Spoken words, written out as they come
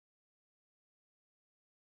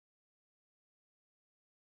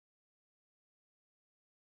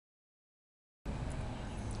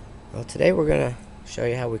Well, today we're going to show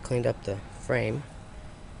you how we cleaned up the frame.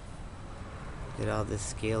 Get all this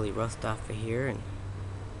scaly rust off of here and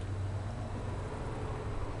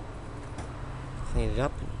clean it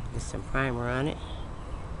up and get some primer on it.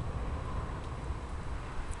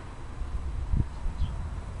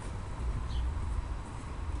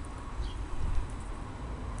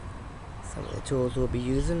 Some of the tools we'll be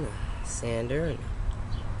using: a sander and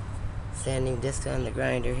a sanding disc on the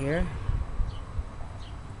grinder here.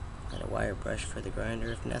 Got a wire brush for the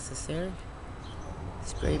grinder if necessary.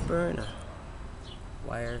 Scraper and a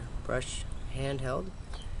wire brush handheld.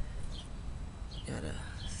 Got a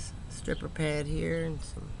stripper pad here and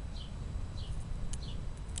some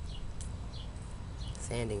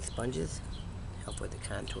sanding sponges. Help with the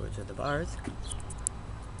contours of the bars.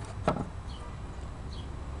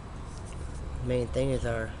 Main thing is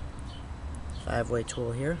our 5-way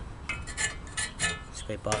tool here.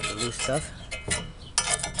 Scrape off the loose stuff.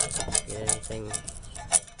 Get anything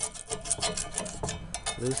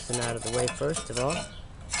loose and out of the way first of all.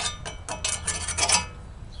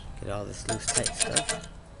 Get all this loose tight stuff.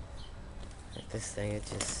 Like this thing, it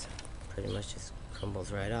just pretty much just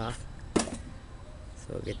crumbles right off. So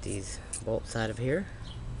we'll get these bolts out of here.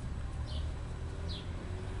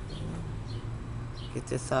 Get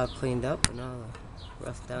this all cleaned up and all the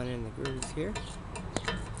rust down in the grooves here.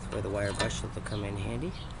 That's where the wire brushes will come in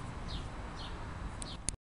handy.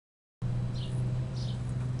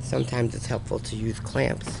 Sometimes it's helpful to use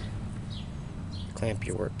clamps. Clamp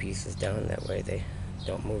your work pieces down, that way they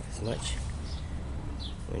don't move as much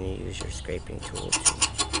when you use your scraping tool to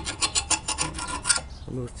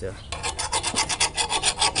remove the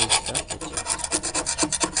loose stuff that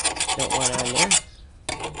you don't want on there.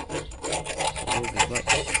 Move as much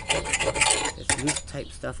this loose type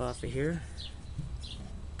stuff off of here.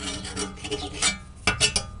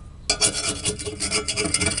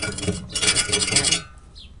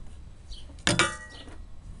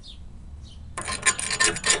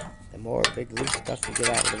 The more big loose stuff you get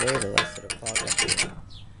out of the way, the less it'll clog up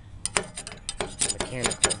your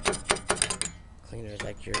mechanical cleaners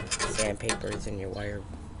like your sandpapers and your wire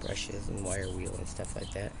brushes and wire wheel and stuff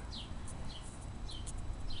like that.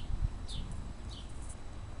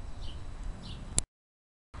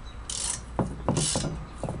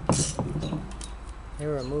 Here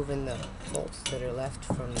we're removing the bolts that are left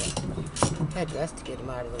from the headrest to get them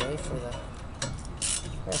out of the way for the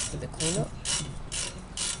rest of the cleanup.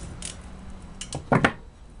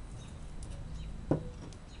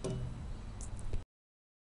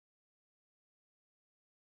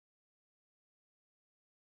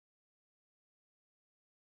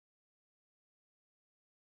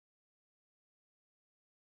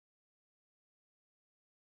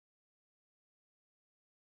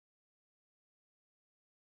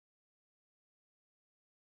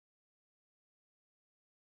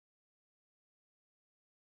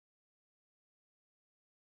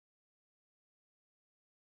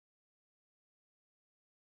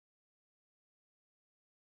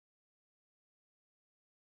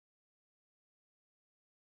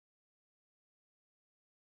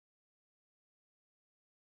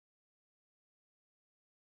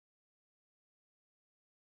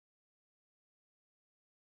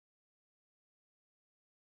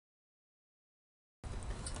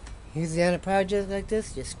 Usually on a project like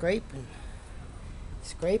this, you scrape and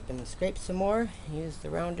scrape some more. Use the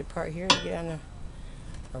rounded part here to get on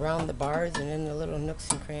around the bars and in the little nooks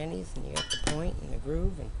and crannies, and you got the point and the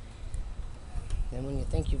groove. And then when you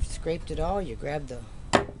think you've scraped it all, you grab the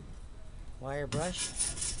wire brush,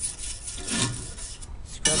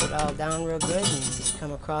 scrub it all down real good, and you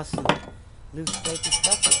come across some loose flaky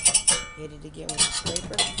stuff. Hit it again with the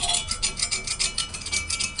scraper.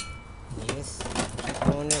 You just keep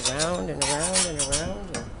going around and around and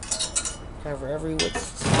around and cover every which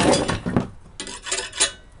side.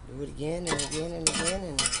 Do it again and again and again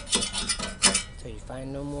until you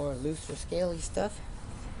find no more loose or scaly stuff.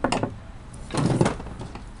 Stuff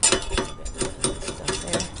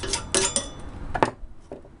there.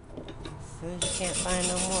 As soon as you can't find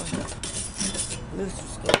no more loose or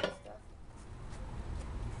scaly stuff,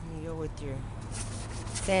 you go with your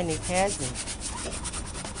sanding pads and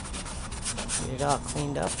get it all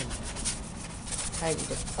cleaned up and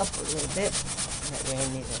tightened it up a little bit. That way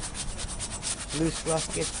any of the loose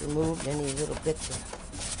rust gets removed. Any little bits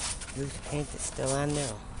of loose paint that's still on there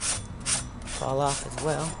will fall off as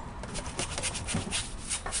well.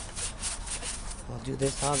 We'll do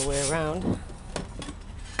this all the way around.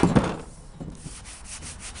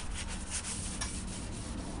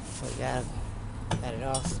 We got it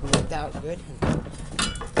all smoothed out good and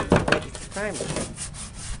ready for primer.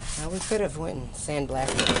 Now we could have went and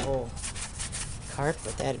sandblasted the whole cart,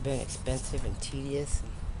 but that had been expensive and tedious.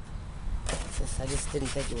 And I just didn't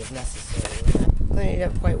think it was necessary. I cleaned it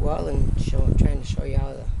up quite well and trying to show you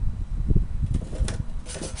how to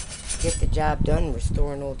get the job done and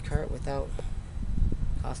restore an old cart without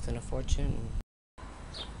costing a fortune.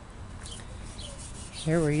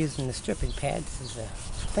 Here we're using the stripping pad. This is a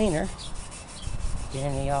cleaner. Get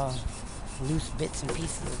any loose bits and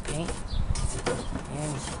pieces of paint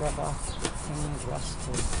and scrub off any rust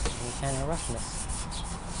or any kind of roughness.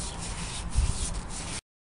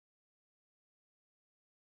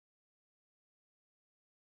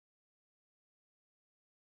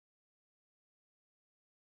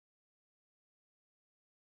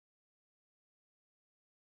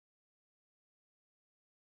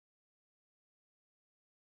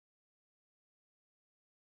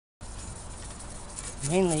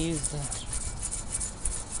 Mainly use the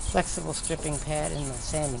flexible stripping pad and the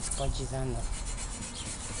sanding sponges on the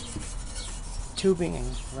tubing and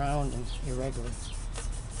round and irregular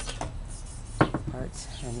parts,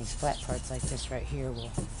 and these flat parts like this right here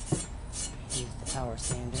will use the power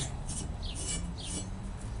sander.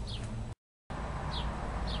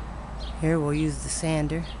 Here we'll use the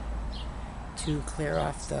sander to clear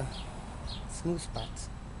off the smooth spots.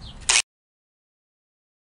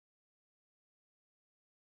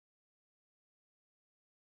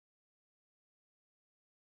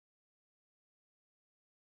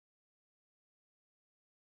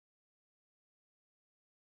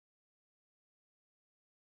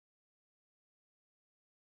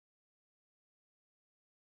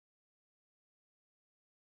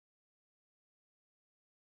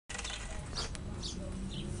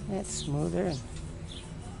 It's smoother and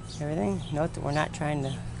everything. Note that we're not trying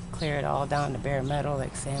to clear it all down to bare metal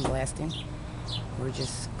like sandblasting. We're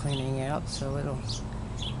just cleaning it out so it'll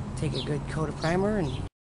take a good coat of primer. And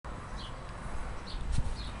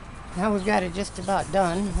now we've got it just about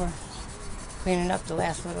done. We're cleaning up the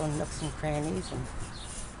last little nooks and crannies, and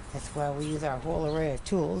that's why we use our whole array of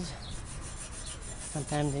tools.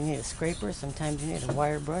 Sometimes you need a scraper, sometimes you need a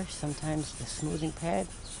wire brush, sometimes the smoothing pad.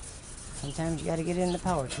 Sometimes you got to get in the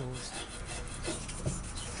power tools.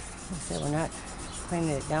 Like I said, we're not cleaning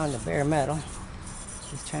it down to bare metal.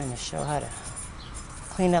 Just trying to show how to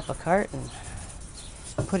clean up a cart and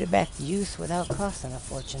put it back to use without costing a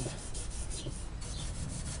fortune.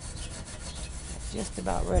 It's just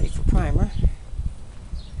about ready for primer.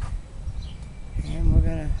 And we're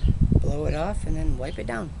going to blow it off and then wipe it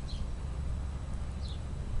down.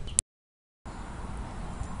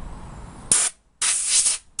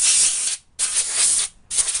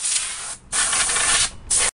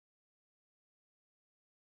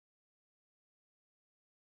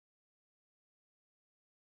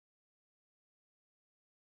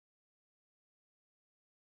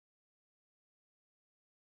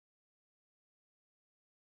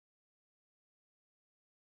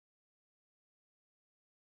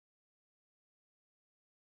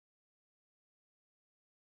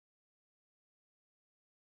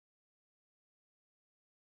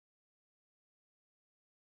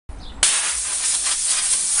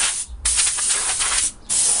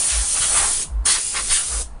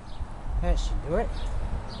 That should do it.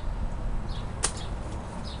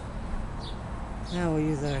 Now we'll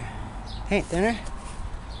use our paint thinner.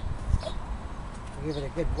 We'll give it a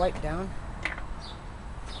good wipe down.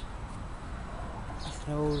 It's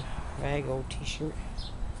an old rag, old t-shirt.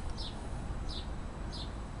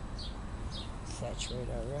 Saturate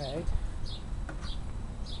our rag.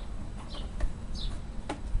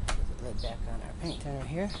 Put the lid back on our paint thinner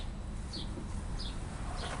here.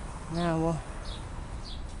 Now we'll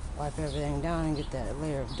wipe everything down and get that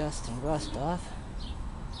layer of dust and rust off.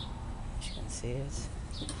 As you can see, it's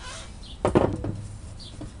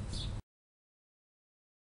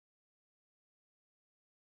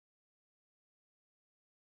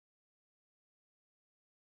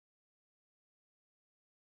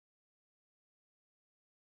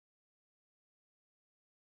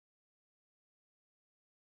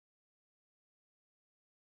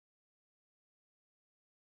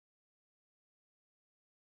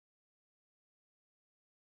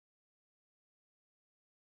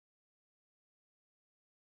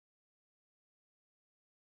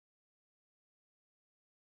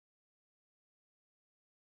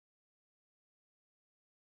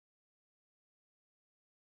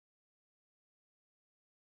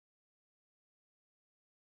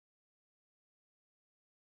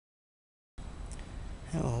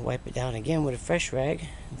and we'll wipe it down again with a fresh rag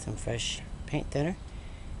and some fresh paint thinner.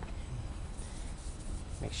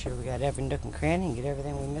 Make sure we got every nook and cranny and get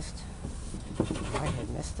everything we missed. I had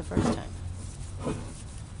missed the first time.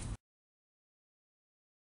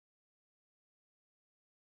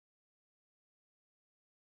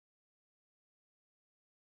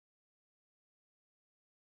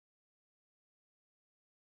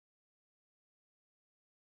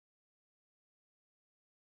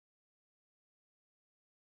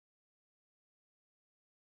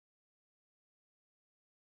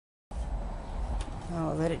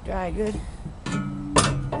 I'll let it dry good.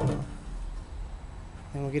 Then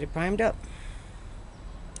we'll get it primed up.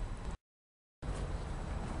 I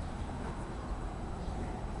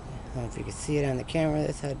don't know if you can see it on the camera.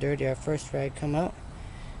 That's how dirty our first rag come out.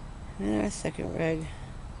 And our second rag,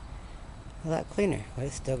 a lot cleaner, but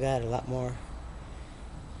it's still got a lot more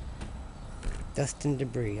dust and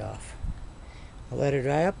debris off. We'll let it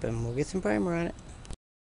dry up and we'll get some primer on it.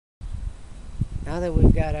 Now that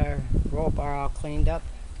we've got our roll bar all cleaned up,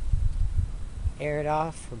 air it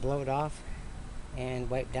off or blow it off, and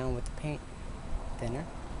wipe down with the paint thinner,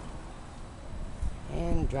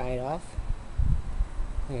 and dry it off,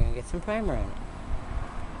 we're going to get some primer on it.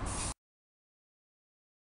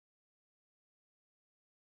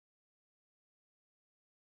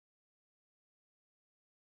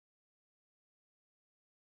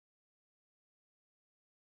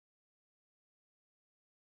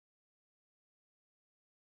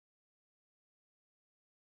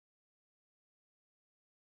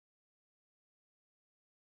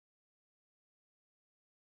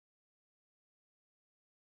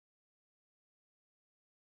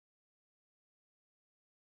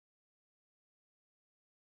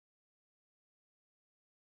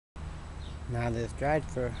 Now that it's dried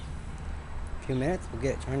for a few minutes, we'll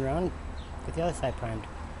get it turned around and get the other side primed.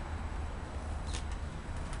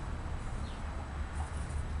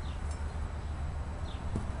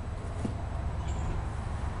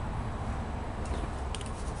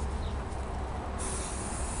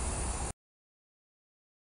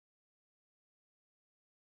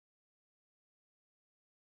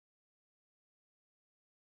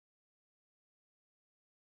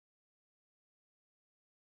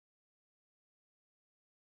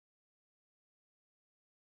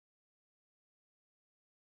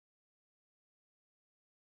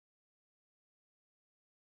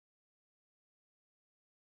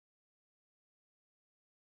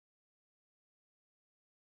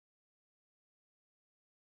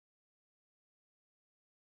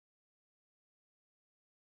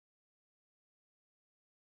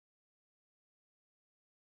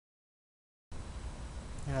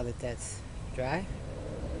 Now that that's dry,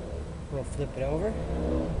 we'll flip it over.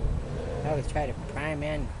 I always try to prime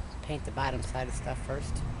and paint the bottom side of stuff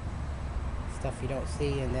first. Stuff you don't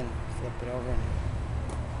see, and then flip it over and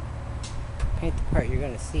paint the part you're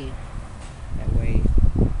going to see. That way,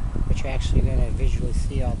 what you're actually going to visually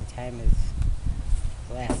see all the time is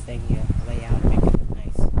the last thing you lay out and make it look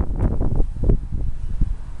nice.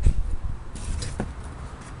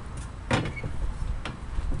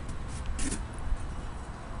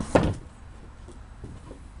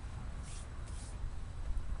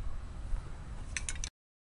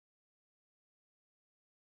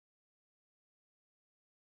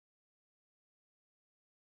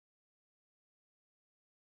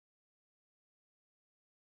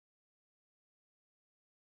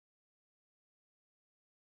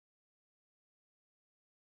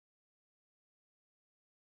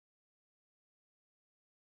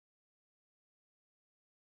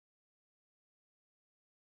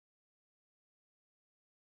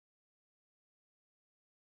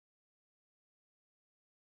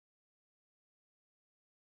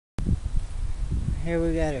 Here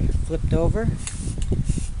we got it flipped over.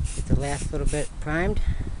 Get the last little bit primed.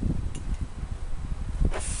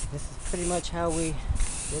 This is pretty much how we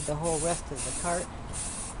did the whole rest of the cart.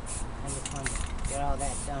 I just wanted to get all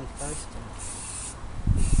that done first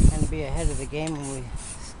and kind of be ahead of the game when we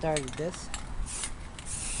started this.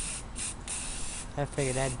 I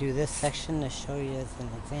figured I'd do this section to show you as an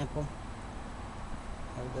example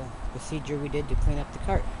of the procedure we did to clean up the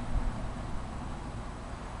cart.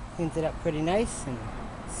 Cleans it up pretty nice and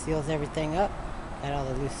seals everything up. Got all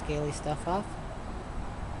the loose scaly stuff off.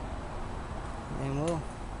 And then we'll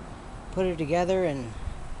put it together and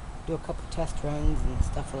do a couple test runs and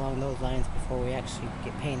stuff along those lines before we actually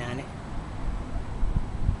get paint on it.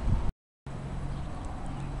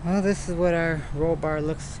 Well, this is what our roll bar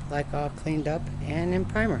looks like, all cleaned up and in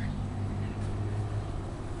primer.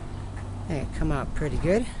 And it come out pretty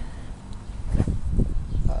good.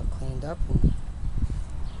 All cleaned up and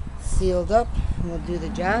sealed up, and we'll do the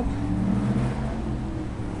job.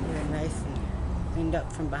 Get it nice and cleaned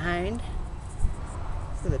up from behind,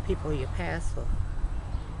 so the people you pass will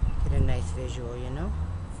get a nice visual, you know.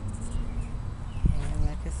 And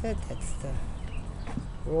like I said, that's the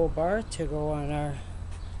roll bar to go on our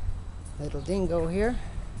little dingo here.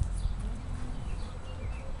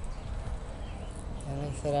 And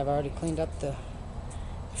like I said, I've already cleaned up the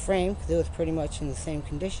frame because it was pretty much in the same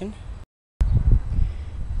condition.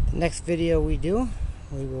 The next video we do,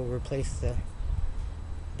 we will replace the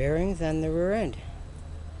bearings on the rear end.